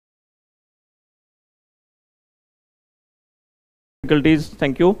Difficulties.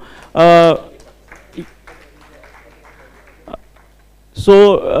 Thank you. I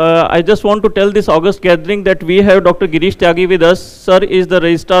just want to tell this August gathering that we have Dr. Girish Tyagi with us. Sir is the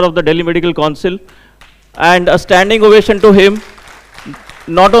Registrar of the Delhi Medical Council, and a standing ovation to him,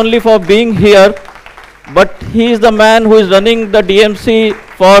 not only for being here, but he is the man who is running the DMC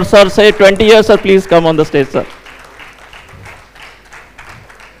for, sir, say 20 years. Sir, please come on the stage, sir.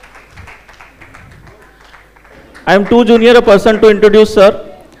 I am too junior a person to introduce, sir.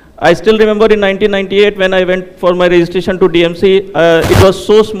 I still remember in 1998 when I went for my registration to DMC, it was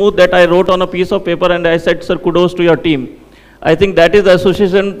so smooth that I wrote on a piece of paper and I said, sir, kudos to your team. I think that is the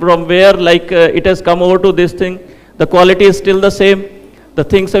association from where it has come over to this thing. The quality is still the same. The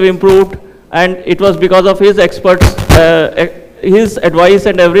things have improved. And it was because of his experts, his advice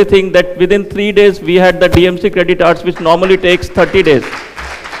and everything that within 3 days we had the DMC credit arts, which normally takes 30 days.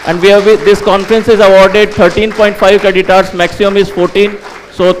 And we have, this conference is awarded 13.5 credit hours, maximum is 14.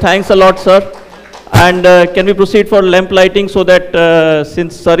 So thanks a lot, sir. And can we proceed for lamp lighting so that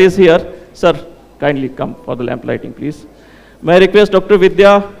since sir is here, sir, kindly come for the lamp lighting, please. May I request Dr.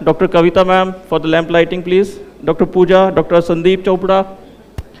 Vidya, Dr. Kavita ma'am for the lamp lighting, please. Dr. Pooja, Dr. Sandeep Chopra,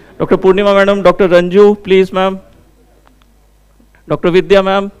 Dr. Purnima madam, Dr. Ranju, please ma'am. Dr. Vidya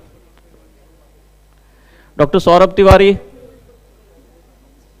ma'am. Dr. Saurabh Tiwari.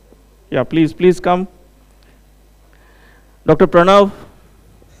 Yeah, please come. Dr. Pranav,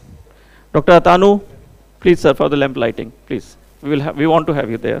 Dr. Atanu, please sir for the lamp lighting, please. We want to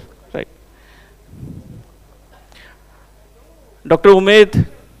have you there, right? Dr. Umaid,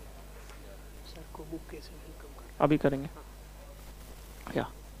 abhi karenge. Yeah.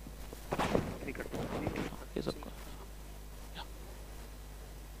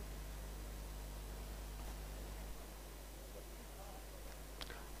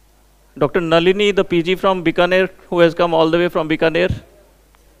 Dr. Nalini, the PG from Bikaner, who has come all the way from Bikaner.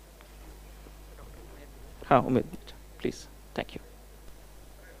 Umaid, please. Thank you.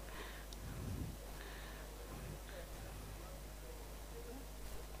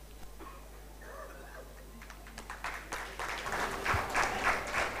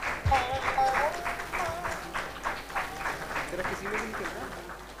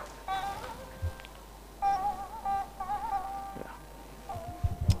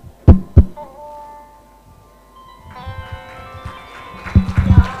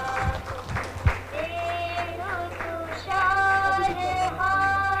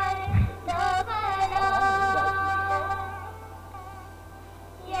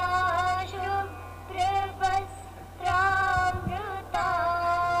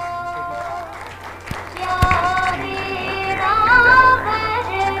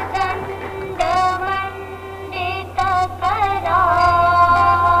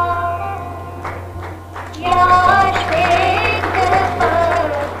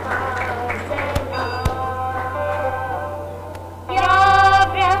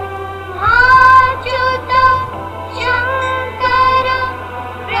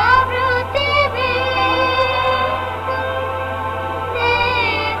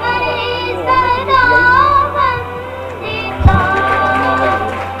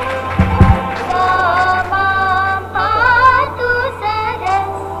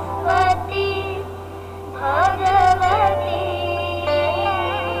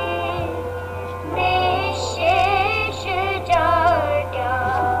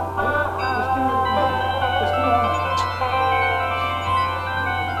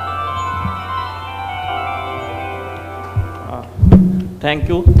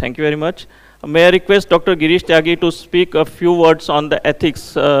 Thank you very much. May I request Dr. Girish Tyagi to speak a few words on the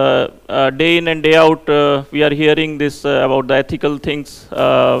ethics. Day in and day out, we are hearing this about the ethical things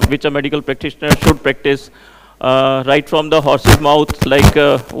which a medical practitioner should practice, right from the horse's mouth. Like,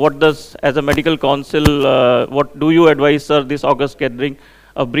 what does, as a medical council, what do you advise, sir, this August gathering?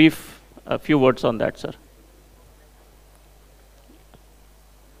 A few words on that, sir.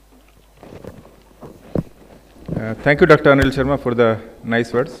 Thank you, Dr. Anil Sharma, for the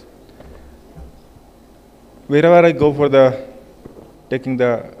nice words. Wherever I go for taking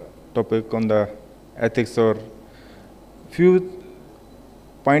the topic on the ethics, or few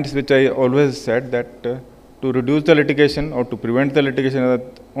points which I always said that to reduce the litigation or to prevent the litigation,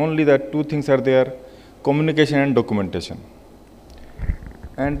 only the two things are there: communication and documentation.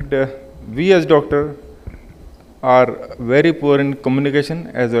 And we as doctor are very poor in communication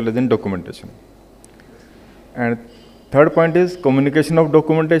as well as in documentation. And third point is communication of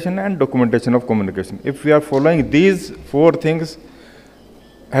documentation and documentation of communication. If we are following these four things,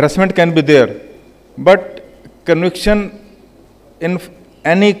 harassment can be there, but conviction in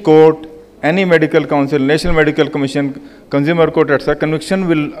any court any medical council, National Medical Commission, Consumer Court, etc., conviction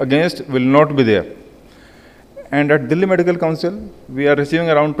will not be there. And at Delhi Medical Council, we are receiving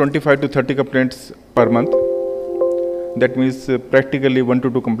around 25 to 30 complaints per month. That means practically 1 to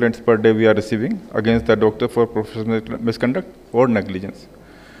 2 complaints per day we are receiving against the doctor for professional misconduct or negligence.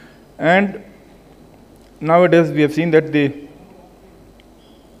 And nowadays we have seen that it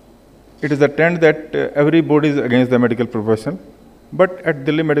is a trend that every body is against the medical profession. But at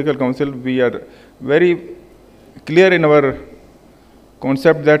Delhi Medical Council, we are very clear in our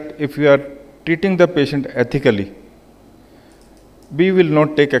concept that if we are treating the patient ethically, we will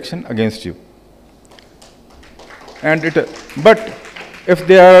not take action against you. But if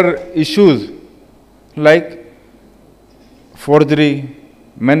there are issues like forgery,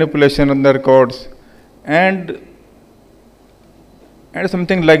 manipulation of the records, and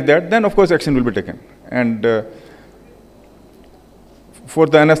something like that, then of course action will be taken. And for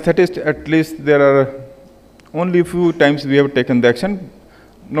the anesthetist, at least there are only few times we have taken the action.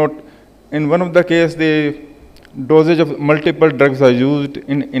 Not in one of the cases, the dosage of multiple drugs are used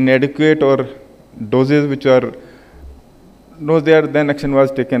in inadequate or doses which are not there, then action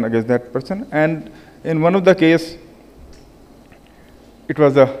was taken against that person. And in one of the case, it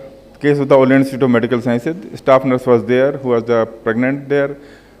was a case of the All India Institute of Medical Sciences. Staff nurse was there who was pregnant there.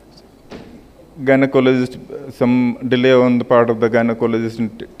 Gynecologist, some delay on the part of the gynecologist in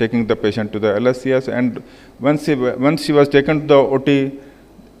taking the patient to the LSCS. And once she was taken to the OT,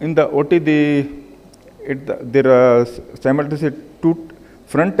 in the OT, there are simultaneously two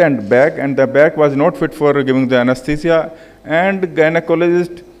front and back, and the back was not fit for giving the anesthesia. And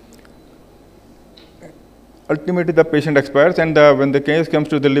gynecologist, ultimately the patient expires, and when the case comes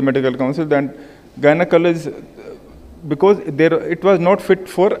to Delhi Medical Council, then gynecologist, because it was not fit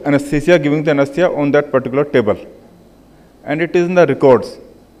for anesthesia, giving the anesthesia on that particular table, and it is in the records.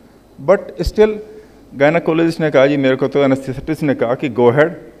 But still, gynecologist ne kaha, mere ko to anesthetist ne kaha ki go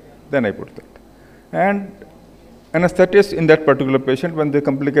ahead, then I put that. And anesthetist in that particular patient, when the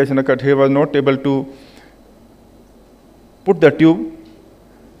complication occurred, he was not able to put the tube.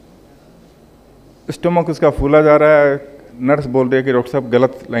 Stomach उसका फूला जा रहा है, nurse बोल रही है कि doctor साहब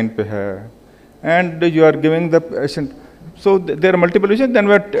गलत लाइन पे है, and you are giving the patient. So there are multiple issues. Then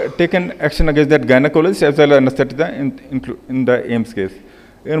we have taken action against that gynecologist as well as anesthetist in the AIMS case.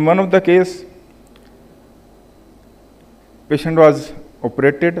 In one of the case, patient was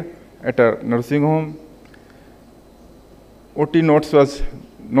operated at a nursing home. OT notes was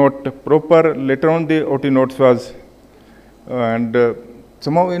not proper. Later on, the OT notes was, and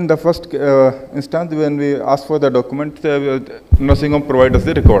somehow in the first instance, when we asked for the document, the nursing home provided us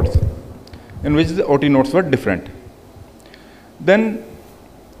the records, in which the OT notes were different. Then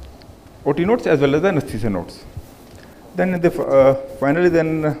OT notes as well as the anesthesia notes. Then finally,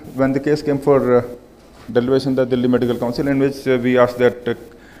 when the case came for deliberation, the Delhi Medical Council, in which we asked that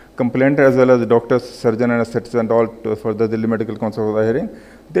complainant as well as the doctors, surgeon, anesthetist, and all for the Delhi Medical Council for the hearing,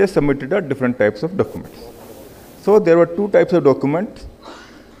 they submitted different types of documents. So there were two types of documents.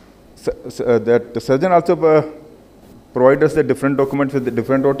 That the surgeon also provided us the different documents with the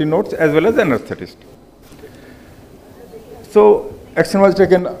different OT notes as well as the anesthetist. So action was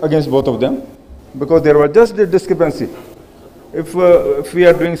taken against both of them because there was just a discrepancy. If we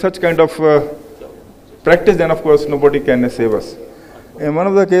are doing such kind of practice, then of course nobody can save us. In one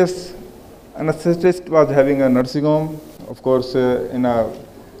of the cases, anesthetist was having a nursing home. Of course, in a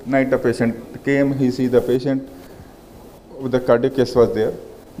night a patient came, he see the patient, the cardiac case was there.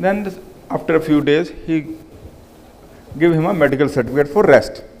 Then after a few days, he gave him a medical certificate for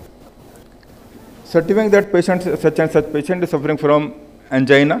rest, certifying that patient, such and such patient is suffering from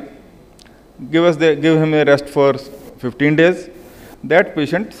angina. Give him a rest for 15 days. That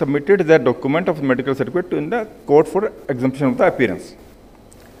patient submitted that document of medical certificate in the court for exemption of the appearance.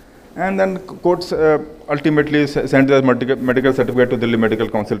 And then courts ultimately sent the medical certificate to the Delhi Medical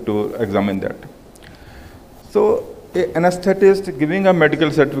Council to examine that. So, anesthetist giving a medical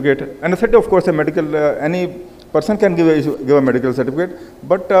certificate, anesthetist, of course, any person can give a medical certificate,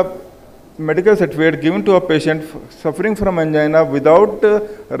 but medical certificate given to a patient suffering from angina without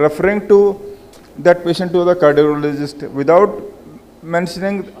referring to that patient to the cardiologist, without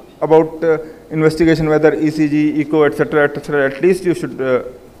mentioning about investigation, whether ECG, echo, etc., at least you should.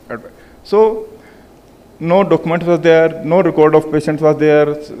 So, no document was there, no record of patient was there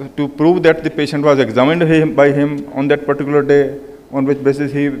to prove that the patient was examined by him on that particular day, on which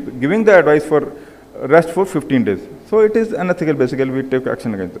basis he giving the advice for rest for 15 days. So it is unethical, basically we take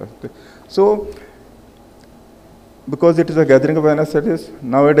action against that. So, because it is a gathering of anesthetists,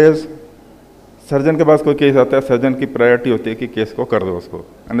 nowadays surgeon के पास कोई case आता है, surgeon की priority होती है कि case को कर दो उसको,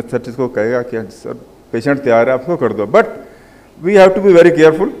 एनेस्थेटिस्ट को कहेगा कि सर पेशेंट तैयार है, आपको कर दो, but we have to be very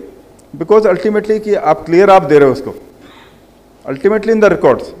careful because ultimately कि आप क्लियर आप दे रहे हो उसको, ultimately in the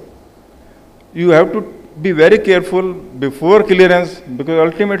records you have to be very careful before clearance because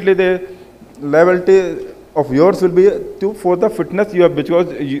ultimately the liability of yours will be for the fitness you have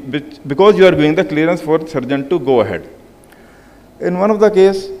because you are giving the clearance for surgeon to go ahead. In one of the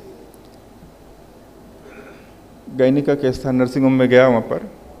case, gynae का case था, nursing home में गया, वहाँ पर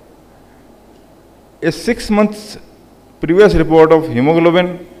a 6 months previous report of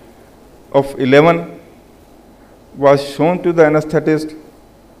hemoglobin of 11 was shown to the anesthetist.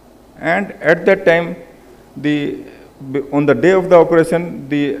 And at that time, on the day of the operation,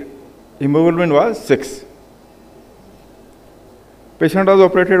 the hemoglobin was 6. Patient was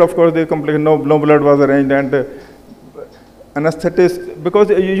operated, of course, no blood was arranged, and anesthetist,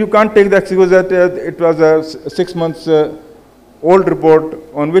 because you can't take the excuse that it was a 6 months old report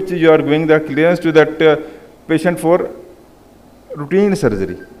on which you are giving the clearance to that patient for routine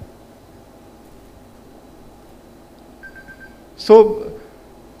surgery. So,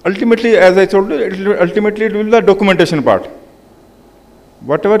 ultimately, as I told you, ultimately it will be the documentation part.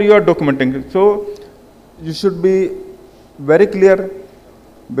 Whatever you are documenting, so you should be very clear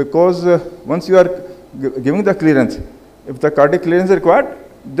because once you are giving the clearance, if the cardiac clearance is required,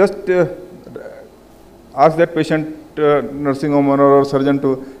 just ask that patient, nursing home owner or surgeon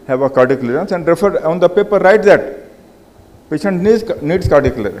to have a cardiac clearance and refer on the paper, write that patient needs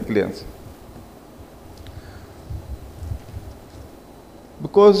cardiac clearance.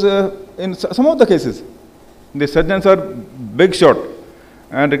 Because in some of the cases, the surgeons are big shot.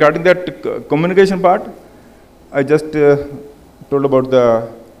 And regarding that communication part, I just told about the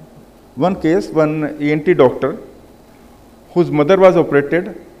one case, one ENT doctor whose mother was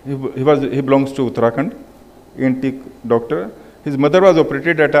operated. He belongs to Uttarakhand, ENT doctor. His mother was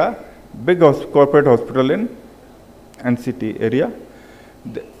operated at a big corporate hospital in NCT area.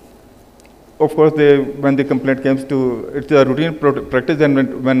 Of course, when the complaint comes to, it's a routine practice, and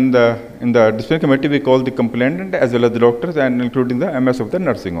in the disciplinary committee, we call the complainant as well as the doctors and including the MS of the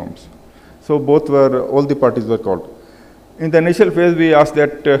nursing homes. So all the parties were called. In the initial phase, we asked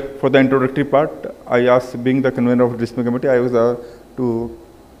that for the introductory part, I asked, being the convener of the disciplinary committee, I was to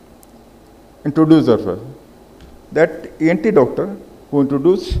introduce her first. That ENT doctor who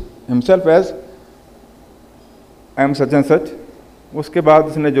introduced himself as, I am such and such, उसके बाद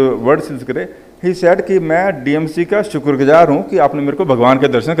उसने जो words use करे, he said कि मैं DMC का शुक्रगुजार हूँ कि आपने मेरे को भगवान के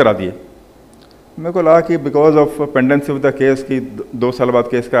दर्शन करा दिए. मेरे को लगा कि because of pendency of the case कि 2 साल बाद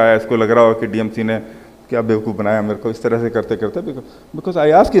केस का आया, इसको लग रहा हो कि डीएमसी ने क्या बेवकूफ़ बनाया मेरे को, इस तरह से करते करते because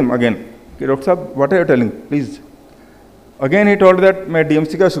I asked him again कि डॉक्टर साहब what are you telling please. Again he told that मैं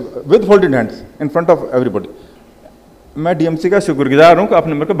डीएमसी का with folded hands in front of everybody, मैं डीएमसी का शुक्रगुजार हूँ कि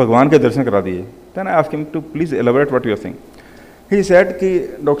आपने मेरे को भगवान के दर्शन करा दिए. Then I asked him to please elaborate what you are saying. He said कि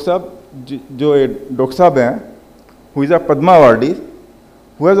डॉक्टर साहब, जो डॉक्टर साहब हैं, who is a Padma awardee,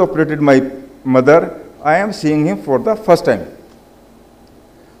 who has operated my mother, I am seeing him for the first time.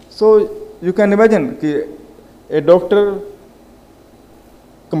 So you can imagine कि ए doctor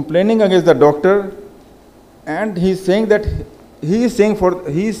complaining against the doctor and he is saying that he is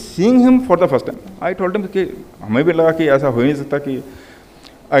seeing him for the first time. I told him कि हमें भी लगा कि ऐसा हो ही नहीं सकता कि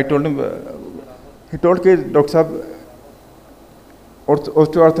I told him, he told कि डॉक्टर साहब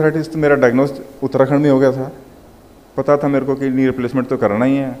ऑस्टियोआर्थराइटिस तो मेरा डायग्नोज उत्तराखंड में हो गया था, पता था मेरे को कि नी रिप्लेसमेंट तो करना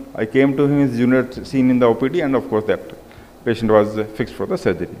ही है. आई came to him, his unit seen in the OPD end of course that patient was fixed for the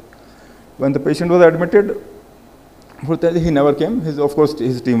surgery. When the patient was admitted, he never came. Of course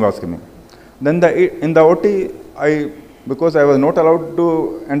his team was coming. Then in the OT, because I was not allowed to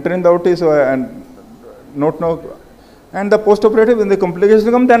enter in the OT, so and the post-operative, when the complications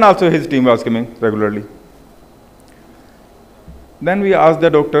come, then also his team was coming regularly. Then we asked the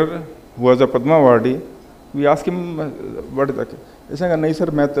doctor, who was a Padma Awardi, we asked him, what is that? He said, no sir,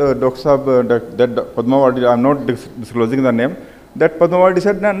 Dr. Saab, that Padma Awardi, I am not disclosing the name. That Padma Awardi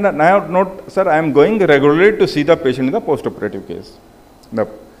said, no, sir, I am going regularly to see the patient in the post-operative case.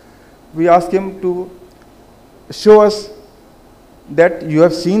 We asked him to show us that you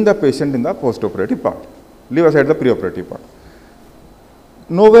have seen the patient in the post-operative part. Leave aside the pre-operative part.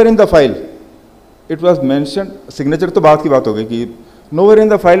 Nowhere in the file it was mentioned, signature to baat ki baat ho gayi ki nowhere in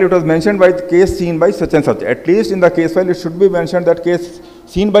the file it was mentioned by case seen by such and such. At least in the case file it should be mentioned that case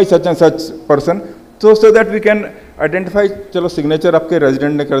seen by such and such person, so that we can identify, chalo signature aapke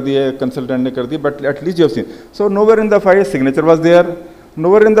resident ne kar diya, consultant ne kar diya, but at least you have seen. So nowhere in the file signature was there.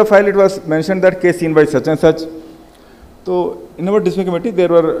 Nowhere in the file it was mentioned that case seen by such and such. So in our decision committee, there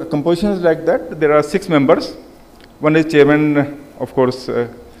were compositions like that. There are 6 members. One is chairman, of course,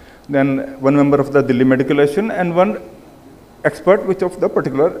 then one member of the Delhi Medical Association, and one expert which of the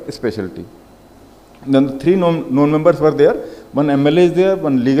particular specialty. Then the 3 non-members were there. One MLA is there,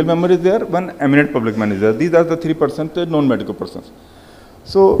 one legal member is there, one eminent public man is there. These are the 3% non-medical persons.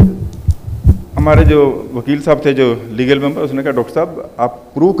 So हमारे जो वकील साहब थे, जो legal member, उसने कहा doctor साहब आप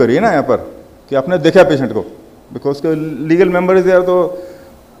प्रूव करिए ना यहाँ पर कि आपने देखा पेशेंट को, because legal member is there, तो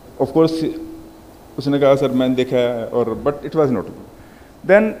ऑफ कोर्स उसने कहा सर मैंने देखा है, और but it was not.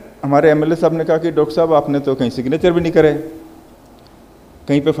 Then हमारे एमएलए साहब ने कहा कि डॉक्टर साहब आपने तो कहीं सिग्नेचर भी नहीं करे,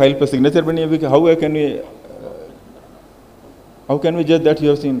 कहीं पे फाइल पे सिग्नेचर भी नहीं है, हाउ कैन वी जज दैट यू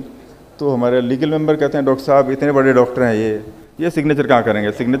हैव सीन। तो हमारे लीगल मेंबर कहते हैं डॉक्टर साहब इतने बड़े डॉक्टर हैं, ये सिग्नेचर कहाँ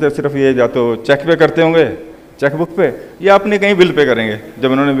करेंगे, सिग्नेचर सिर्फ ये या तो चेक पे करते होंगे, चेकबुक पे, या अपने कहीं बिल पे करेंगे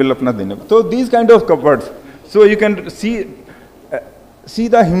जब उन्होंने बिल अपना देने। तो these kind of words, so you can see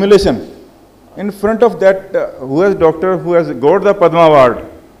the humiliation in front of that who has doctor who has got the Padma Award,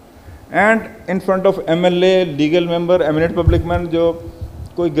 and in front of MLA, legal member, eminent public man जो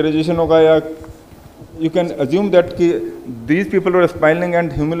कोई graduation होगा, या you can assume that कि these people were smiling,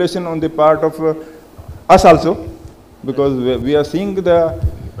 and humiliation on the part of us also, because we are seeing the,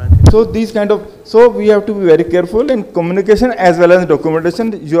 so these kind of, so we have to be very careful in communication as well as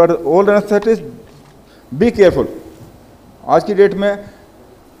documentation. You are all anesthetists, be careful. आज की date में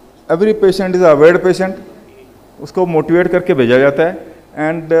every patient is अवेयर्ड patient, उसको motivate करके भेजा जाता है,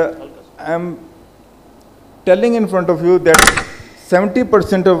 and I am telling in front of you that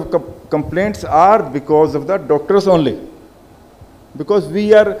 70% of complaints are because of the doctors only, because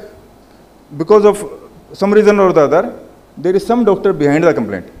of some reason or the other, there is some doctor behind the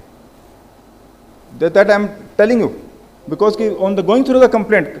complaint. That I am telling you, because on the going through the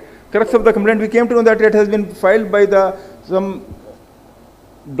complaint, crux of the complaint, we came to know that it has been filed by some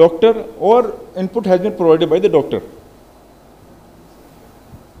doctor, or input has been provided by the doctor.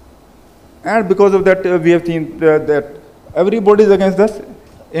 And because of that, we have seen that everybody is against us.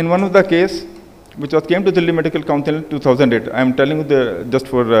 In one of the case, which came to Delhi Medical Council in 2008, I am telling you just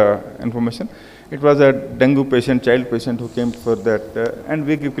for information, it was a dengue patient, child patient who came for that, and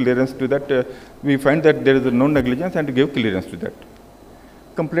we give clearance to that. We find that there is no negligence, and we give clearance to that.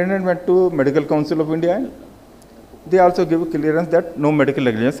 Complainant went to Medical Council of India, and they also give clearance that no medical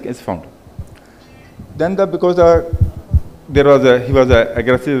negligence is found. Then because he was an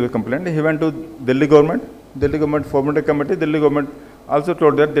aggressive complaint, he went to Delhi government. Delhi government formed a committee. Delhi government also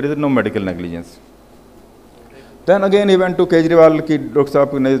told that there is no medical negligence. Then again he went to Kejriwal की doctor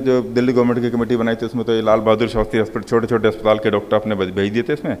साहब ने जो Delhi government की committee बनाई थी, उसमें तो ये लाल बहादुर शास्त्री हॉस्पिटल, छोटे छोटे अस्पताल के डॉक्टर आपने भेज दिए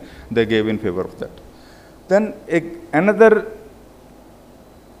थे इसमें, they gave in favour of that. Then एक another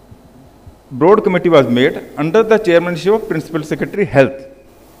broad committee was made under the chairmanship of Principal Secretary Health.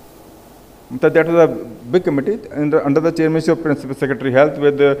 That was a big committee under the chairmanship of Principal Secretary Health,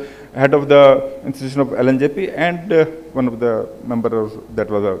 with the head of the institution of LNJP and one of the members that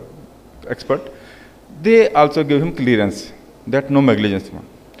was an expert. They also gave him clearance that no negligence.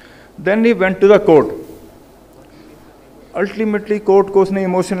 Then he went to the court. Ultimately, court को उसने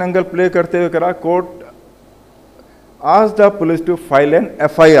emotional angle play करते हुए करा. Court asked the police to file an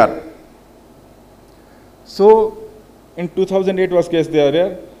FIR. So, in 2008 was case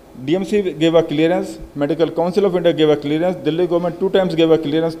there. DMC gave a clearance, Medical Council of India gave a clearance, Delhi government 2 times gave a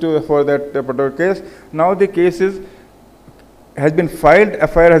clearance for that particular case. Now the case has been filed,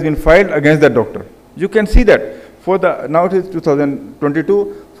 FIR has been filed against that doctor. You can see that now it is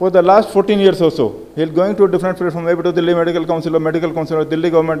 2022. For the last 14 years or so, he is going to a different platform, maybe to Delhi Medical Council or Medical Council or Delhi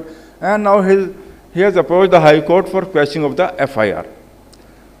government, and now he has approached the High Court for quashing of the FIR.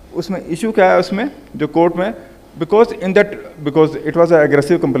 उसमें issue क्या है उसमें जो court में, because it was an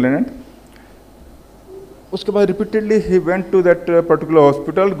aggressive complainant. उसके बाद repeatedly he went to that particular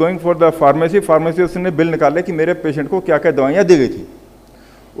hospital, going for the pharmacy उसने bill निकाले कि मेरे पेशेंट को क्या क्या दवाइयाँ दी गई थी.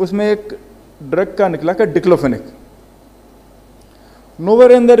 उसमें एक ड्रग का निकला का diclofenac.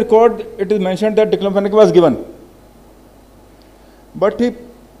 Nowhere in the record it is mentioned that diclofenac was given, but he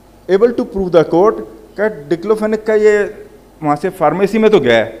able to prove the court that diclofenac का ये वहाँ से फार्मेसी में तो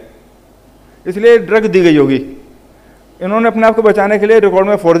गया है, इसलिए ड्रग दी गई होगी. इन्होंने अपने आप को बचाने के लिए रिकॉर्ड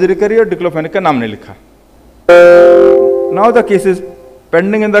में फोर्जरी करी और डिक्लोफेनिक का नाम नहीं लिखा. Now the case is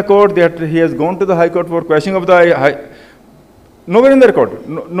pending in the court that he has gone to the high court for questioning of the nowhere in the record,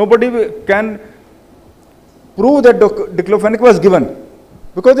 nobody can prove that diclofenac was given,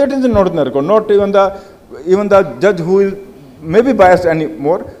 because it is not in the record. Not even the judge who is maybe biased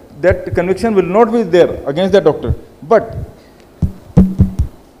anymore, that conviction will not be there against the doctor. But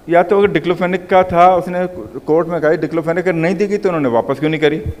या तो अगर diclofenac का था, उसने court में कहा diclofenac नहीं दी गई तो उन्होंने वापस क्यों नहीं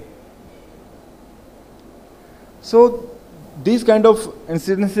करी? So these kind of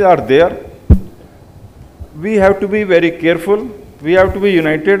incidences are there. We have to be very careful. We have to be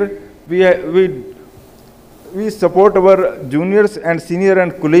united. We support our juniors and senior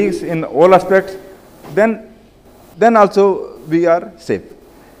and colleagues in all aspects. Then also we are safe.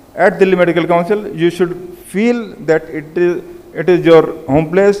 At Delhi Medical Council, you should feel that it is your home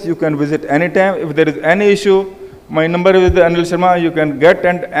place. You can visit anytime. If there is any issue, my number is Anil Sharma. You can get,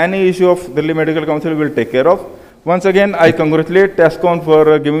 and any issue of Delhi Medical Council will take care of. Once again, I congratulate Tascon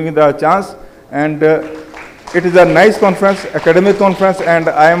for giving me the chance, and it is a nice conference, academic conference, and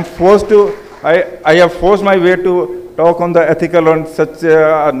I have forced my way to talk on the ethical on such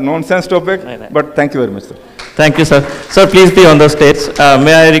a nonsense topic, but thank you very much, sir. Thank you, sir. Sir, please be on the stage.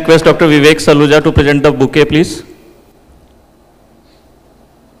 May I request Dr. Vivek Saluja to present the bouquet, please?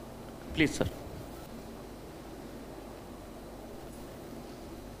 Please, sir.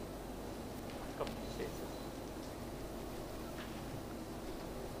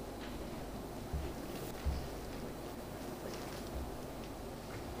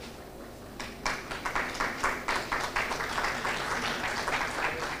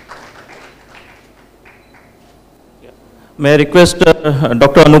 May I request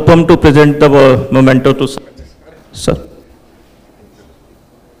Dr. Anupam to present the memento to sir. Sir.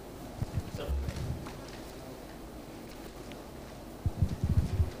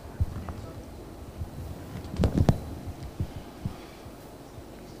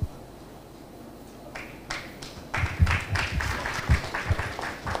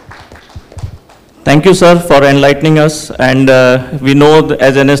 Thank you, sir, for enlightening us. And we know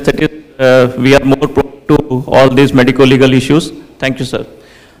as anesthetists, we are more prone to all these medico-legal issues. Thank you, sir.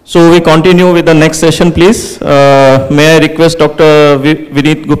 So we continue with the next session, please. May I request Dr.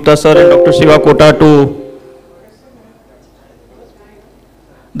 Vineet Gupta, sir, and Dr. Shiva Kota to...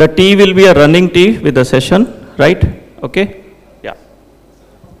 The tea will be a running tea with the session, right? Okay? Yeah.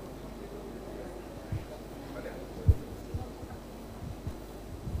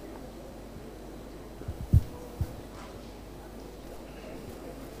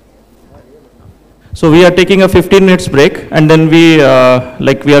 So we are taking a 15 minutes break, and then we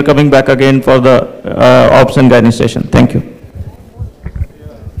are coming back again for the obs and gynae session. Thank you.